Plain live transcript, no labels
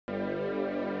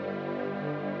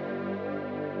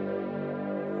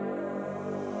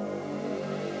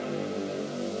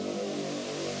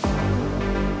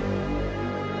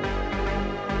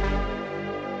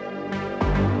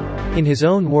In his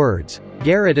own words,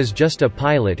 Garrett is just a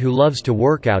pilot who loves to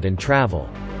work out and travel.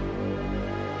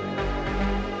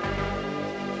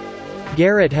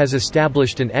 Garrett has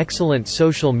established an excellent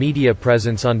social media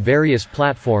presence on various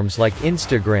platforms like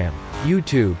Instagram,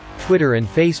 YouTube, Twitter and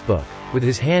Facebook, with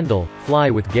his handle, Fly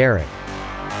with Garrett.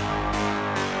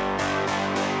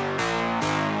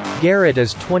 Garrett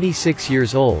is 26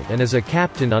 years old and is a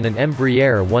captain on an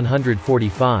Embraer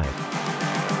 145.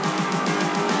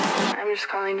 I'm just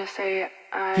calling to say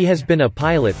He has been a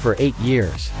pilot for 8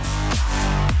 years.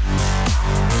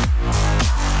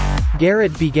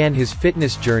 Garrett began his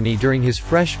fitness journey during his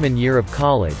freshman year of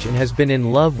college and has been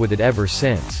in love with it ever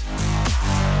since.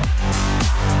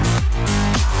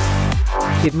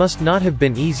 It must not have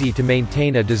been easy to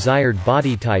maintain a desired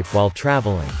body type while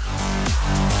traveling.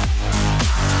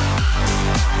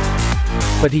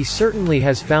 But he certainly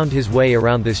has found his way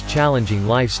around this challenging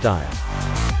lifestyle.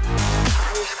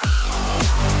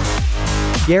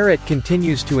 Garrett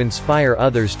continues to inspire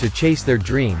others to chase their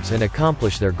dreams and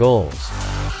accomplish their goals.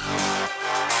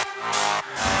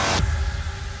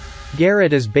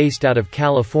 Garrett is based out of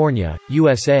California,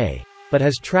 USA, but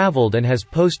has traveled and has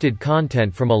posted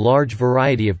content from a large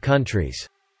variety of countries.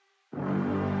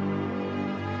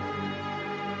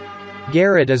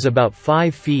 Garrett is about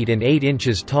 5 feet and 8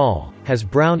 inches tall, has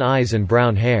brown eyes and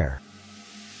brown hair.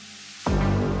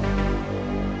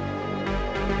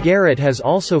 Garrett has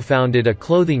also founded a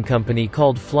clothing company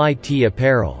called Fly T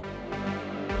Apparel.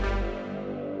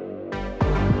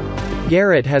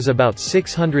 Garrett has about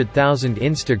 600,000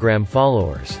 Instagram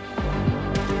followers.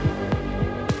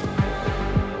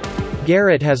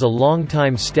 Garrett has a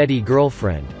longtime steady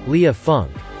girlfriend, Leah Funk,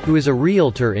 who is a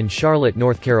realtor in Charlotte,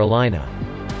 North Carolina.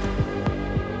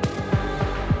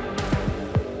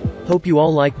 Hope you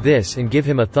all like this and give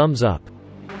him a thumbs up.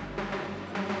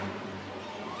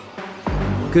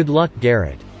 Good luck,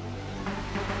 Garrett.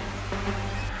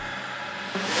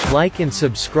 Like and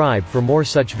subscribe for more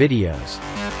such videos.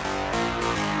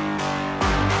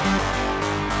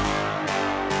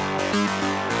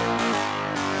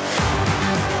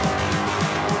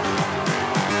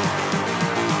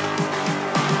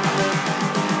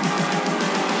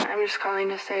 I'm just calling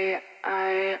to say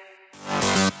I